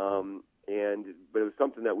 but it was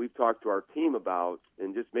something that we've talked to our team about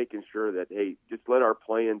and just making sure that, hey, just let our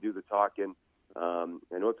play-in do the talking. I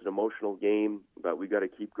know it's an emotional game, but we got to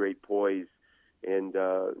keep great poise. And,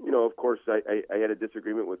 of course, I had a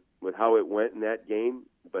disagreement with how it went in that game,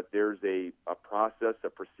 but there's a process, a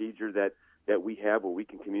procedure that we have where we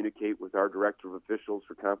can communicate with our director of officials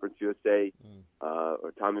for Conference USA,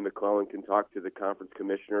 or Tommy McClellan can talk to the conference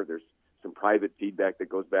commissioner. There's some private feedback that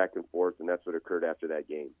goes back and forth, and that's what occurred after that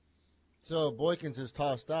game. So Boykins is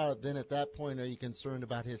tossed out. Then at that point, are you concerned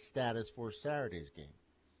about his status for Saturday's game?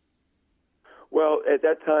 Well, at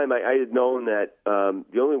that time, I had known that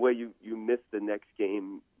the only way you miss the next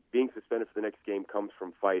game, being suspended for the next game, comes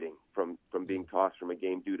from fighting, from being tossed from a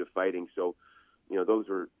game due to fighting. So, those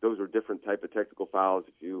are different type of technical fouls.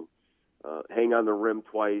 If you hang on the rim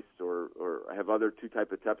twice or have other two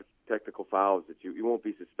type of technical fouls, that you won't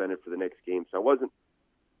be suspended for the next game. So I wasn't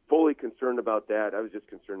fully concerned about that. I was just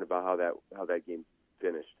concerned about how that game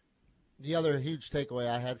finished. The other huge takeaway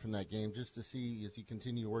I had from that game, just to see as he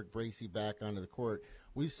continued to work Bracey back onto the court,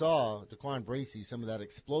 we saw Daquan Bracey, some of that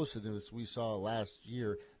explosiveness we saw last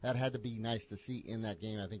year. That had to be nice to see in that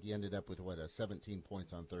game. I think he ended up with, 17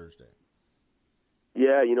 points on Thursday.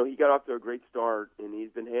 Yeah, he got off to a great start, and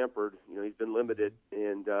he's been hampered. He's been limited,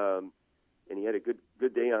 and he had a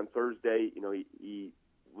good day on Thursday. He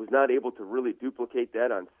was not able to really duplicate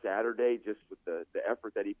that on Saturday, just with the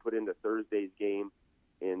effort that he put into Thursday's game,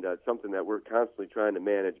 and something that we're constantly trying to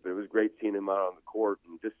manage. But it was great seeing him out on the court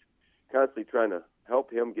and just constantly trying to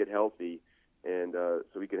help him get healthy, and so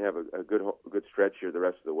we can have a good stretch here the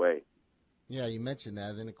rest of the way. Yeah, you mentioned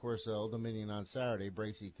that. Then, of course, Old Dominion on Saturday,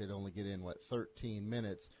 Bracey could only get in, 13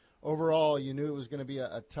 minutes. Overall, you knew it was going to be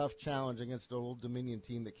a tough challenge against the Old Dominion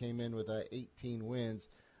team that came in with 18 wins.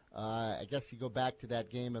 I guess you go back to that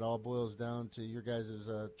game, it all boils down to your guys'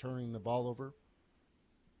 turning the ball over?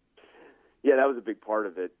 Yeah, that was a big part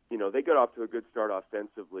of it. They got off to a good start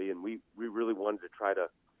offensively, and we really wanted to try to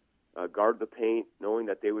guard the paint, knowing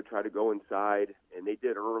that they would try to go inside, and they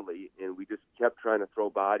did early, and we just kept trying to throw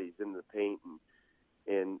bodies into the paint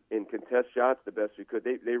and contest shots the best we could.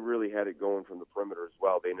 They really had it going from the perimeter as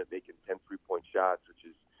well. They ended up making 10 3-point shots, which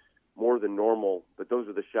is more than normal, but those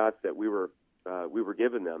are the shots that we were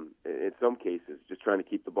giving them in some cases, just trying to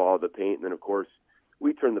keep the ball in the paint. And then, of course,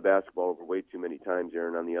 we turned the basketball over way too many times,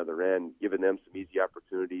 Aaron, on the other end, giving them some easy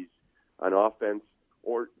opportunities on offense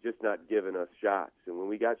or just not giving us shots. And when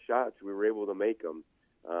we got shots, we were able to make them,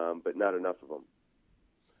 but not enough of them.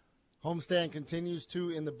 Homestand continues, 2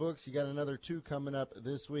 in the books. You got another 2 coming up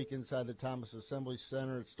this week inside the Thomas Assembly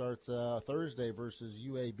Center. It starts Thursday versus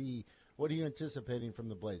UAB. What are you anticipating from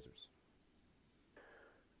the Blazers?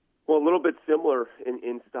 Well, a little bit similar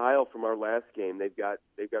in style from our last game. They've got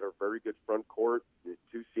a very good front court. The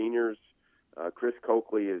 2 seniors. Chris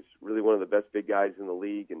Coakley is really one of the best big guys in the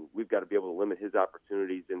league, and we've got to be able to limit his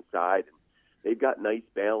opportunities inside. And they've got nice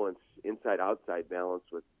balance, inside-outside balance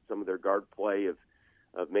with some of their guard play of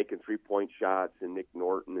making 3-point shots, and Nick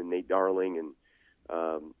Norton and Nate Darling.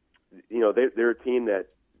 And, they're a team that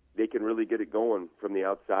they can really get it going from the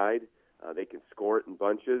outside. They can score it in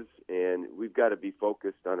bunches, and we've got to be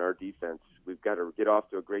focused on our defense. We've got to get off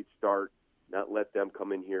to a great start, not let them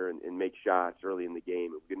come in here and make shots early in the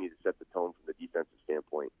game. We're going to need to set the tone from the defensive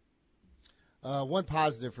standpoint. One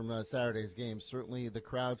positive from Saturday's game, certainly the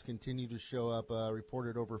crowds continue to show up.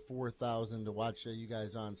 Reported over 4,000 to watch you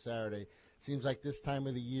guys on Saturday. Seems like this time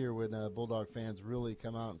of the year when Bulldog fans really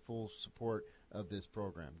come out in full support of this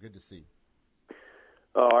program. Good to see.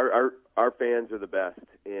 Our fans are the best,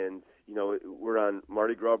 and we're on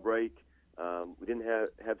Mardi Gras break. We didn't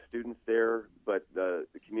have students there, but the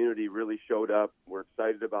community really showed up. We're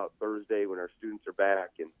excited about Thursday when our students are back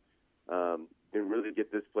and really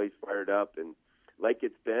get this place fired up and like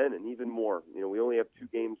it's been, and even more. We only have 2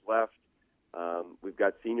 games left. We've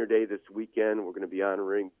got Senior Day this weekend. We're going to be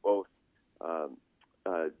honoring both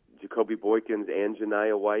Jacoby Boykins and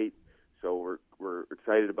Janiah White, so we're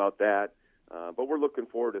excited about that. But we're looking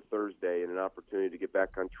forward to Thursday and an opportunity to get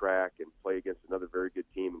back on track and play against another very good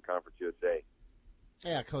team in Conference USA.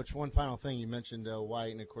 Yeah, Coach, one final thing. You mentioned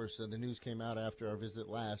White, and, of course, the news came out after our visit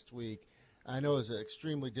last week. I know it was an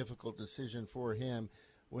extremely difficult decision for him.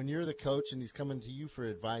 When you're the coach and he's coming to you for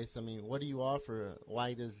advice, I mean, what do you offer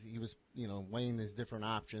White as he was, weighing his different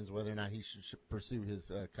options, whether or not he should pursue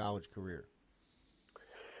his college career?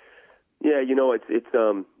 Yeah,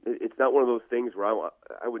 it's not one of those things where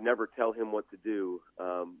I would never tell him what to do.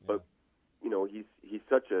 But he's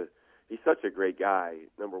such a great guy.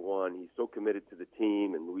 Number one, he's so committed to the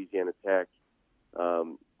team and Louisiana Tech.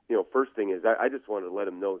 First thing is I just wanted to let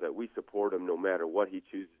him know that we support him no matter what he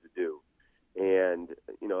chooses to do. And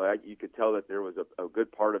you could tell that there was a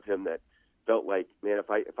good part of him that felt like, man,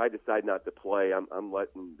 if I decide not to play, I'm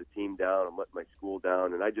letting the team down. I'm letting my school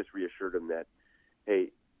down. And I just reassured him that,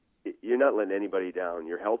 hey, you're not letting anybody down.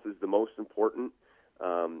 Your health is the most important.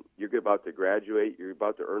 You're about to graduate. You're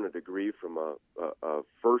about to earn a degree from a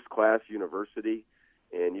first-class university,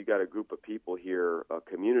 and you got a group of people here, a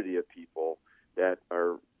community of people that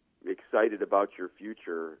are excited about your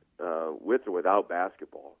future with or without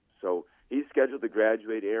basketball. So he's scheduled to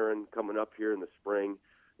graduate, Aaron, coming up here in the spring.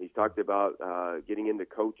 He's talked about getting into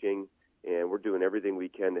coaching, and we're doing everything we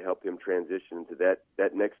can to help him transition into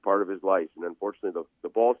that next part of his life. And unfortunately, the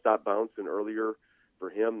ball stopped bouncing earlier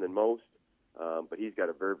for him than most, but he's got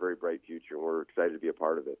a very, very bright future, and we're excited to be a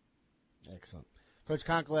part of it. Excellent. Coach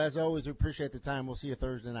Conkle, as always, we appreciate the time. We'll see you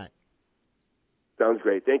Thursday night. Sounds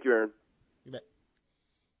great. Thank you, Aaron. You bet.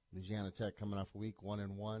 Louisiana Tech coming off week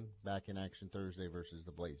 1-1, back in action Thursday versus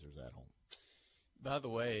the Blazers at home. By the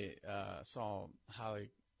way, I saw highly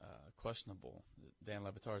questionable Dan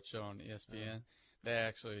Le Batard show on ESPN. They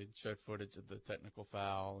actually showed footage of the technical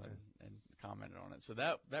foul and commented on it. So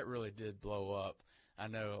that really did blow up. I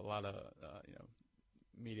know a lot of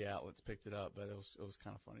media outlets picked it up, but it was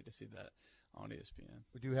kind of funny to see that on ESPN.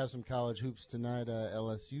 We do have some college hoops tonight.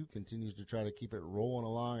 LSU continues to try to keep it rolling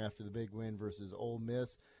along after the big win versus Ole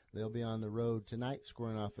Miss. They'll be on the road tonight,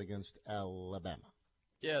 squaring off against Alabama.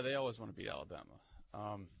 Yeah, they always want to beat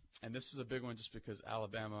Alabama. And this is a big one just because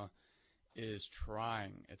Alabama is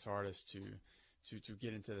trying its hardest to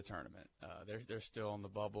get into the tournament. They're still on the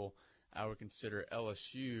bubble. I would consider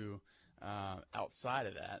LSU outside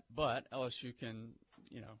of that, but LSU can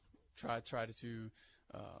try to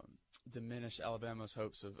diminish Alabama's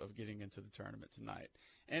hopes of getting into the tournament tonight.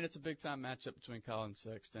 And it's a big-time matchup between Colin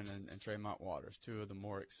Sexton and Tremont Waters, two of the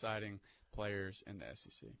more exciting players in the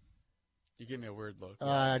SEC. You give me a weird look.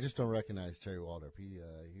 I just don't recognize Terry Waldrop.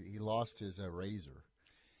 He lost his razor.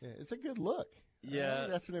 Yeah, it's a good look. Yeah.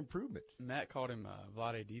 That's an improvement. Matt called him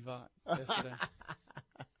Vlade Divac yesterday.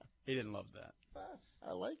 He didn't love that.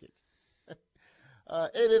 I like it.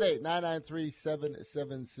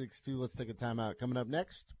 888-993-7762. Let's take a timeout. Coming up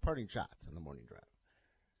next, parting shots in the morning drive.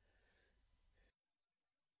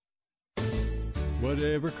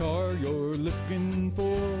 Whatever car you're looking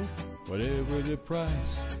for, whatever the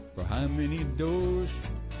price, for how many doors,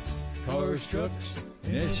 cars, trucks,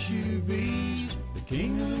 and SUVs, the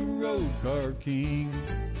king of the road, Car King.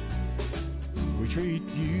 We treat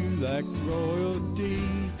you like royalty,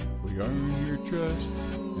 we earn your trust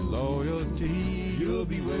and loyalty. You'll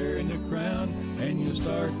be wearing the crown and you'll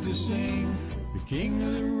start to sing, the king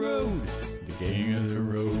of the road, the king of the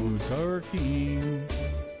road, Car King.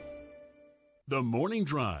 The Morning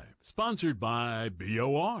Drive, sponsored by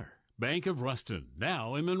BOR, Bank of Ruston,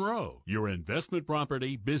 now in Monroe, your investment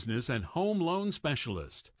property, business, and home loan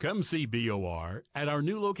specialist. Come see BOR at our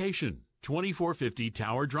new location, 2450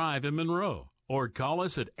 Tower Drive in Monroe, or call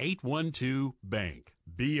us at 812-BANK.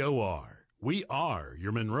 BOR, we are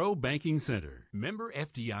your Monroe Banking Center. Member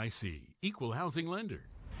FDIC, Equal Housing Lender.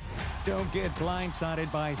 Don't get blindsided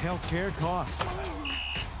by healthcare costs.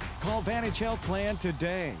 Call Vantage Health Plan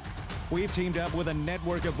today. We've teamed up with a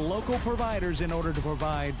network of local providers in order to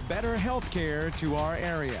provide better health care to our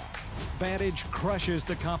area. Vantage crushes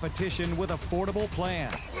the competition with affordable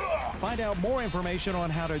plans. Find out more information on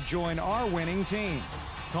how to join our winning team.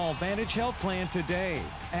 Call Vantage Health Plan today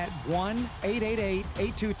at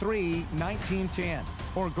 1-888-823-1910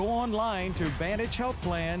 or go online to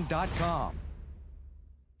VantageHealthPlan.com.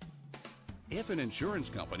 If an insurance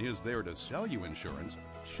company is there to sell you insurance,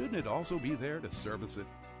 shouldn't it also be there to service it?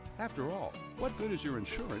 After all, what good is your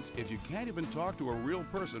insurance if you can't even talk to a real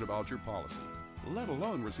person about your policy, let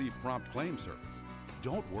alone receive prompt claim service?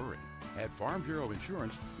 Don't worry. At Farm Bureau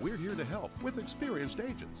Insurance, we're here to help with experienced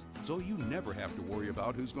agents, so you never have to worry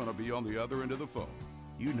about who's going to be on the other end of the phone.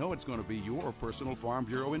 You know it's going to be your personal Farm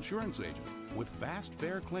Bureau Insurance agent with fast,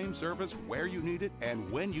 fair claim service where you need it and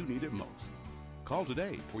when you need it most. Call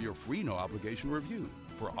today for your free no-obligation review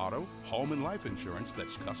for auto, home, and life insurance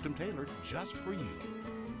that's custom tailored just for you.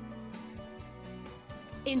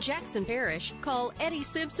 In Jackson Parish, call Eddie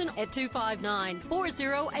Simpson at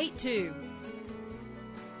 259-4082.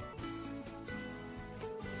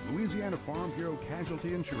 Louisiana Farm Bureau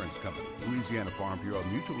Casualty Insurance Company, Louisiana Farm Bureau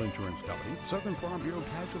Mutual Insurance Company, Southern Farm Bureau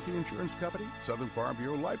Casualty Insurance Company, Southern Farm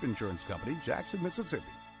Bureau Life Insurance Company, Jackson, Mississippi.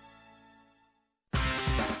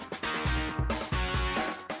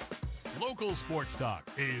 Local sports talk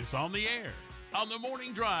is on the air. On the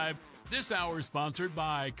Morning Drive, this hour is sponsored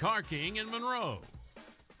by Car King in Monroe.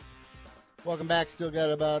 Welcome back. Still got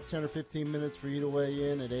about 10 or 15 minutes for you to weigh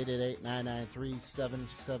in at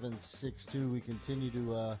 888-993-7762. We continue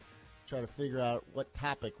to try to figure out what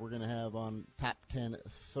topic we're going to have on Top 10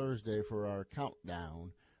 Thursday for our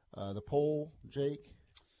countdown. The poll, Jake,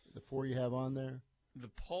 the four you have on there? The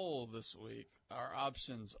poll this week, our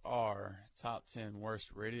options are top 10 worst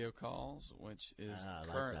radio calls, which is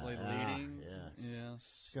currently leading.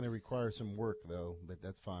 Yes. It's going to require some work, though, but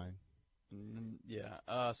that's fine. Yeah.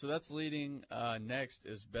 So that's leading. Next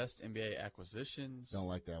is best NBA acquisitions. Don't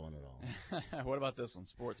like that one at all. What about this one?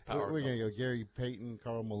 Sports power. We're going to go Gary Payton,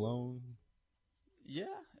 Karl Malone. Yeah.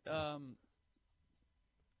 There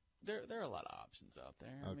are a lot of options out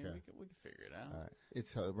there. I mean, we can figure it out. All right.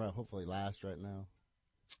 It's hopefully last right now.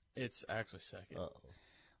 It's actually second. Uh-oh.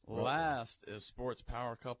 Last is sports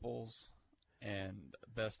power couples and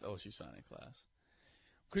best OSU signing class.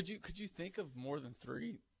 Could you think of more than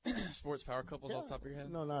three sports power couples off the top of your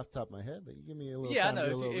head? No, not off the top of my head, but you give me a little time. Yeah, I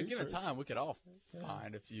know. If given time, we could all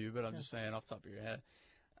find a few, but I'm just saying off the top of your head.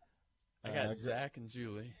 I got Zach and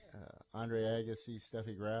Julie. Andre Agassi,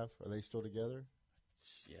 Steffi Graf, are they still together?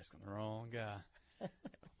 You're asking the wrong guy.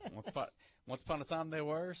 Once upon a time they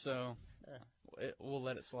were, so we'll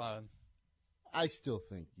let it slide. I still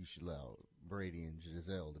think you should allow Brady and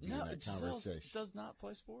Giselle to be in that conversation. Does not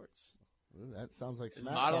play sports. Ooh, that sounds like is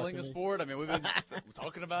modeling a sport? I mean, we've been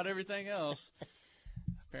talking about everything else.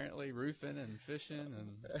 Apparently, roofing and fishing,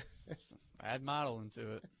 and add modeling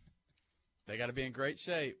to it. They got to be in great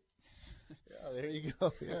shape. Yeah, there you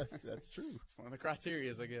go. Yes, that's true. It's one of the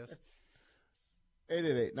criteria, I guess.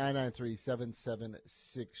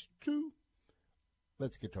 888-993-7762.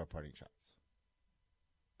 Let's get to our parting shots.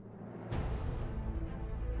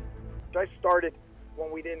 I started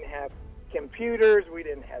when we didn't have computers, we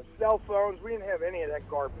didn't have cell phones, we didn't have any of that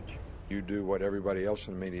garbage. You do what everybody else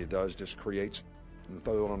in the media does, just create and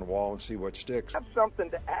throw it on the wall and see what sticks. Have something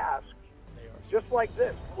to ask, just like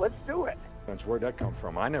this. Let's do it. Where'd that come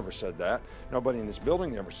from? I never said that. Nobody in this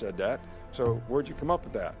building ever said that. So where'd you come up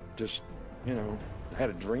with that? Just, had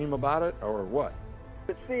a dream about it or what?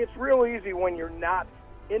 But see, it's real easy when you're not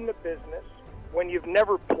in the business, when you've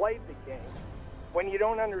never played the game, when you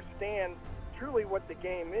don't understand truly what the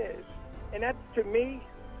game is. And that, to me,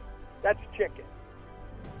 that's chicken.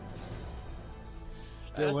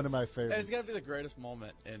 Still one of my favorites. It's got to be the greatest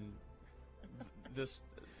moment in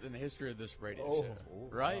the history of this radio show,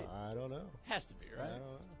 right? I don't know. Has to be, right? I don't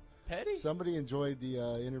know. Petty? Somebody enjoyed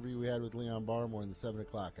the interview we had with Leon Barmore in the 7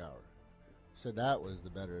 o'clock hour. Said that was the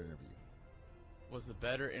better interview. Was the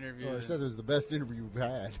better interview? Well, I said it was the best interview we've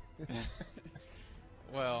had.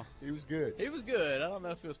 Well, he was good. He was good. I don't know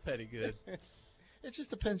if it was petty good. It just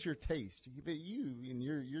depends your taste. But you, in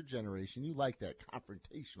your generation, you like that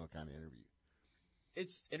confrontational kind of interview.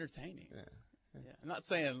 It's entertaining. Yeah. I'm not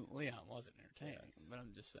saying Leon wasn't entertaining, but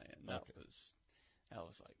I'm just saying that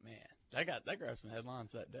was like, man, that grabbed some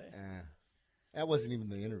headlines that day. That wasn't even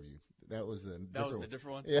the interview. That was the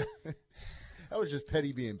different one. Yeah. That was just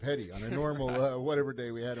Petty being petty on a normal whatever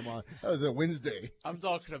day we had him on. That was a Wednesday. I'm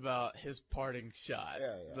talking about his parting shot.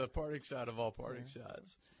 Yeah. The parting shot of all parting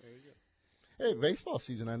shots. There you go. Hey, baseball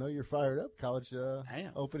season. I know you're fired up. College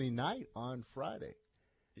opening night on Friday.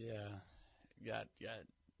 Yeah. Got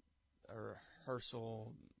a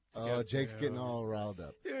rehearsal. Oh, Jake's getting all riled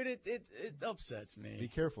up. Dude, it upsets me. Be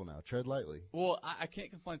careful now. Tread lightly. Well, I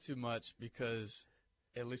can't complain too much because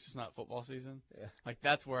at least it's not football season. Yeah. Like,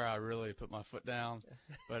 that's where I really put my foot down.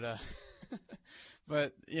 But,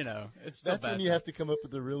 it's still That's bad when you have to come up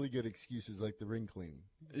with the really good excuses like the ring cleaning.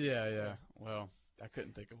 Yeah. Well, I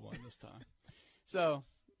couldn't think of one this time. So,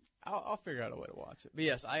 I'll figure out a way to watch it. But,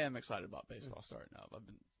 yes, I am excited about baseball starting up. I've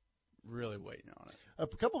been really waiting on it. A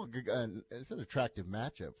couple of it's an attractive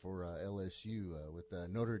matchup for LSU with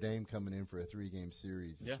Notre Dame coming in for a 3-game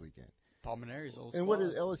series this weekend. Paul Maneri's old And squad. what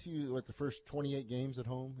is LSU, the first 28 games at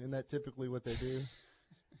home? Isn't that typically what they do?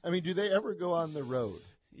 I mean, do they ever go on the road?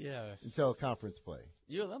 Yes. Until conference play.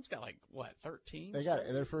 ULM's got 13? They got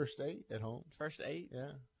their first 8 at home. First 8?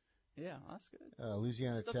 Yeah. Yeah, that's good.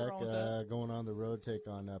 Louisiana Stuff Tech wrong with that. going on the road, take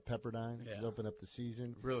on Pepperdine. Yeah. Open up the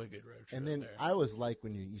season. Really good road trip And then there. I always like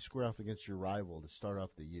when you square off against your rival to start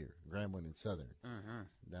off the year, Grambling and Southern,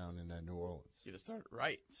 down in New Orleans. Get to start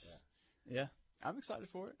right. Yeah. I'm excited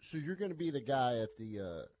for it. So you're going to be the guy at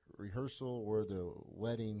the rehearsal or the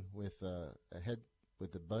wedding with a head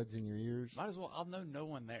with the buds in your ears? Might as well. I'll know no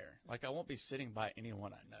one there. Like, I won't be sitting by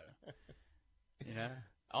anyone I know. You know?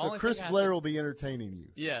 So Chris Blair will be entertaining you.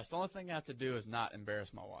 Yes. The only thing I have to do is not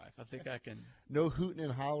embarrass my wife. I think I can. No hooting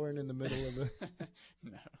and hollering in the middle of the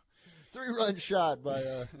No. 3-run shot by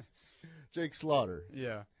Jake Slaughter.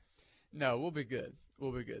 Yeah. No, we'll be good.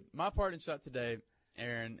 We'll be good. My parting shot today,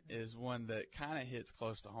 Aaron, is one that kind of hits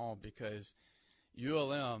close to home because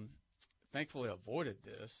ULM thankfully avoided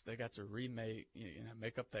this. They got to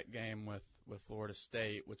make up that game with Florida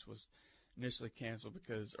State, which was initially canceled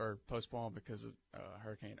postponed because of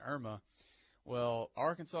Hurricane Irma. Well,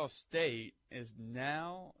 Arkansas State is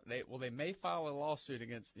now they may file a lawsuit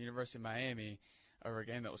against the University of Miami over a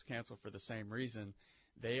game that was canceled for the same reason.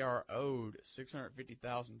 They are owed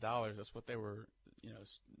 $650,000. That's what they were,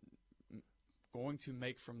 going to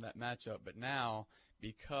make from that matchup. But now,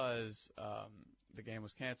 because the game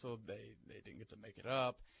was canceled, they didn't get to make it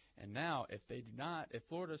up. And now, if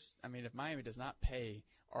Miami does not pay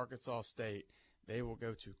Arkansas State, they will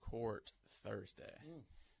go to court Thursday.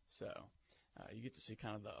 So you get to see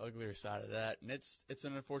kind of the uglier side of that. And it's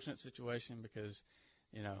an unfortunate situation because,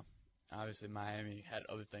 obviously Miami had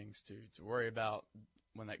other things to worry about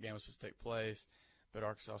when that game was supposed to take place. But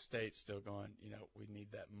Arkansas State's still going, we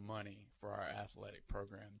need that money for our athletic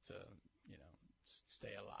program to,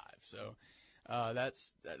 stay alive. So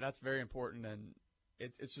that's very important. And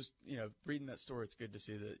it's just, reading that story, it's good to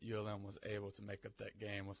see that ULM was able to make up that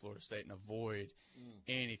game with Florida State and avoid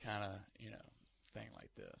any kind of, thing like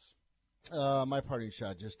this. My parting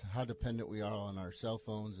shot, just how dependent we are on our cell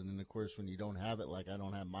phones. And then, of course, when you don't have it, like I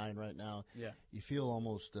don't have mine right now, you feel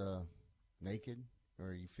almost naked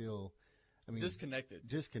or you feel disconnected.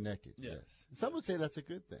 Disconnected, yes. Some would say that's a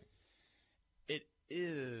good thing. It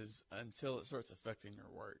is until it starts affecting your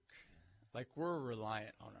work. Like, we're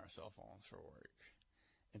reliant on our cell phones for work.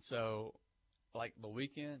 And so, like, the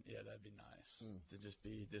weekend, that'd be nice to just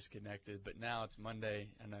be disconnected. But now it's Monday.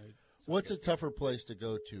 I know. What's a tougher place to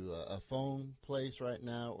go to, a phone place right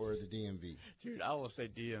now or the DMV? Dude, I will say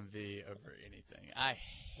DMV over anything. I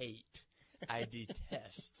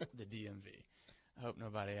detest the DMV. I hope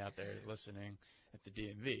nobody out there is listening at the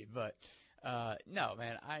DMV. But, no,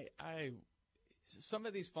 man, some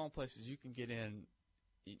of these phone places you can get in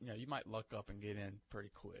you might luck up and get in pretty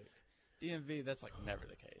quick. DMV, that's like never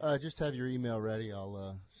the case. Just have your email ready.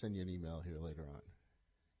 I'll send you an email here later on.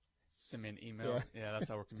 Send me an email. Yeah, that's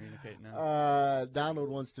how we're communicating now. Donald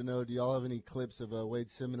wants to know, do y'all have any clips of Wade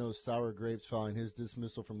Semino's sour grapes following his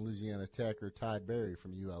dismissal from Louisiana Tech or Ty Berry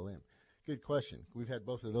from ULM? Good question. We've had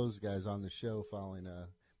both of those guys on the show following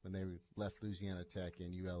when they left Louisiana Tech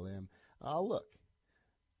and ULM. Look,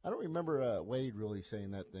 I don't remember Wade really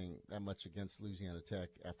saying that much against Louisiana Tech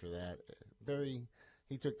after that. Berry,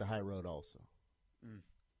 he took the high road also.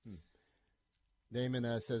 Damon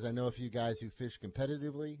says, I know a few guys who fish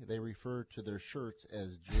competitively. They refer to their shirts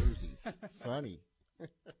as jerseys. Funny.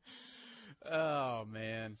 Oh,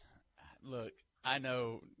 man. Look, I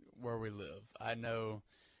know where we live. I know,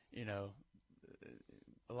 a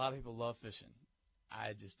lot of people love fishing.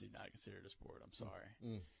 I just do not consider it a sport. I'm sorry.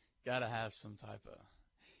 Got to have some type of,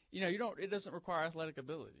 it doesn't require athletic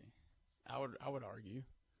ability. I would argue.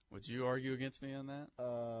 Would you argue against me on that?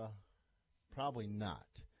 Probably not.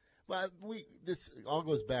 But this all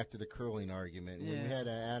goes back to the curling argument. Yeah. When we had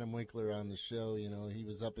Adam Winkler on the show, he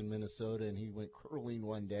was up in Minnesota and he went curling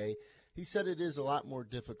one day. He said it is a lot more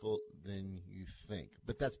difficult than you think.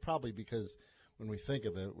 But that's probably because when we think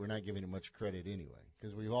of it, we're not giving it much credit anyway,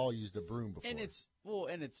 because we've all used a broom before. And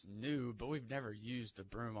it's new, but we've never used a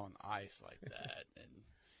broom on ice like that. And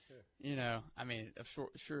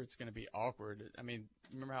sure it's going to be awkward. I mean,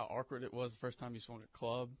 remember how awkward it was the first time you swung a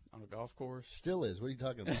club on a golf course? Still is. What are you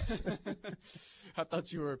talking about? I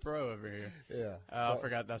thought you were a pro over here. Yeah. I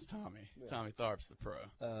forgot that's Tommy. Yeah. Tommy Tharp's the pro.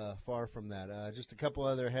 Far from that. Just a couple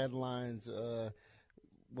other headlines.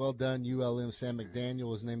 Well done, ULM. Sam McDaniel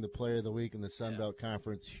was named the Player of the Week in the Sun Belt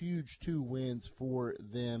Conference. Huge 2 wins for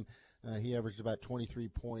them. He averaged about 23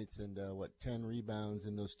 points and 10 rebounds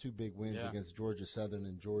in those 2 big wins against Georgia Southern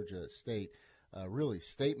and Georgia State. Really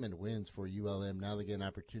statement wins for ULM. Now they get an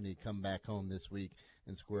opportunity to come back home this week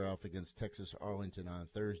and square off against Texas Arlington on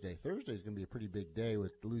Thursday. Thursday is going to be a pretty big day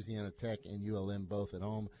with Louisiana Tech and ULM both at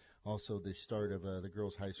home. Also the start of the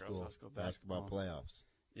girls' high school basketball playoffs.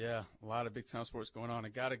 Yeah, a lot of big-time sports going on. I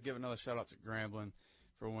got to give another shout-out to Grambling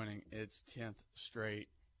for winning its 10th straight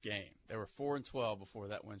game. They were 4-12 before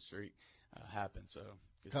that win streak happened, so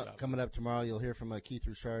good job. Coming up tomorrow, you'll hear from Keith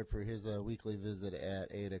Richard for his weekly visit at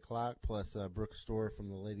 8 o'clock, plus Brooke Storr from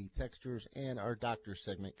the Lady Textures, and our doctor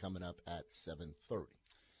segment coming up at 7:30.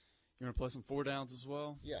 You want to play some 4-downs as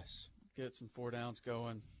well? Yes. Get some 4-downs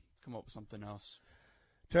going, come up with something else.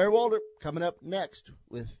 Terry Walder coming up next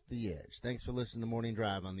with The Edge. Thanks for listening to Morning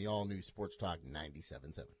Drive on the all-new Sports Talk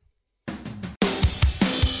 97.7.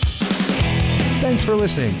 Thanks for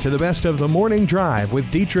listening to the best of the Morning Drive with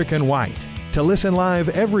Dietrich and White. To listen live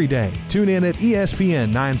every day, tune in at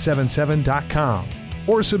ESPN977.com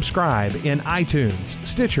or subscribe in iTunes,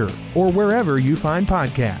 Stitcher, or wherever you find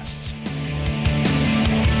podcasts.